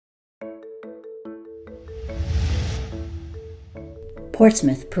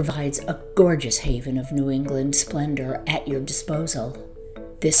Portsmouth provides a gorgeous haven of New England splendor at your disposal.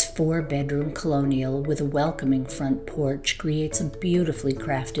 This 4-bedroom colonial with a welcoming front porch creates a beautifully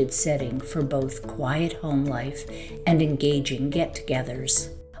crafted setting for both quiet home life and engaging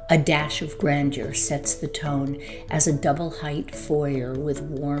get-togethers. A dash of grandeur sets the tone as a double-height foyer with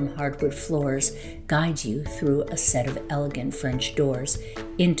warm hardwood floors guides you through a set of elegant French doors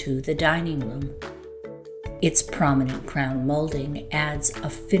into the dining room. Its prominent crown molding adds a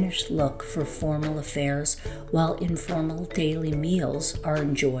finished look for formal affairs, while informal daily meals are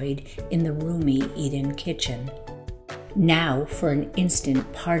enjoyed in the roomy eat-in kitchen. Now for an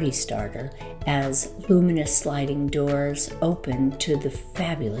instant party starter, as luminous sliding doors open to the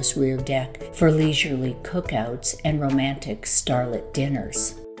fabulous rear deck for leisurely cookouts and romantic starlit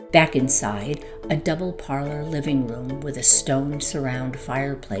dinners. Back inside, a double-parlor living room with a stone surround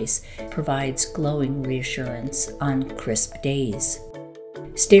fireplace provides glowing reassurance on crisp days.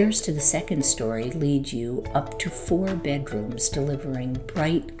 Stairs to the second story lead you up to 4 bedrooms, delivering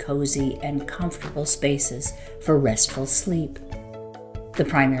bright, cozy, and comfortable spaces for restful sleep. The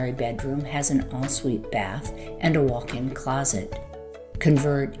primary bedroom has an ensuite bath and a walk-in closet.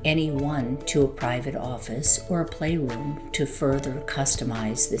 Convert any one to a private office or a playroom to further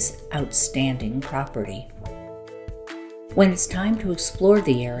customize this outstanding property. When it's time to explore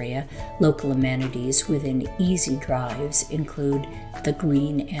the area, local amenities within easy drives include the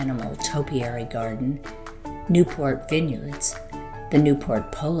Green Animals Topiary Garden, Newport Vineyards, the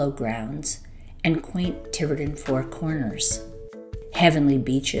Newport Polo Grounds, and quaint Tiverton Four Corners. Heavenly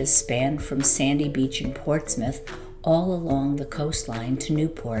beaches span from Sandy Beach in Portsmouth all along the coastline to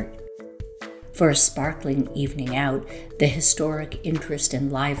Newport. For a sparkling evening out, the historic interest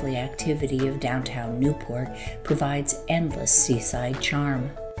and lively activity of downtown Newport provides endless seaside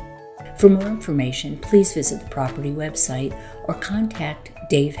charm. For more information, please visit the property website or contact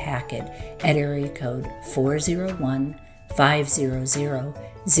Dave Hackett at area code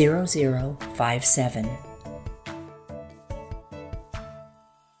 401-500-0057.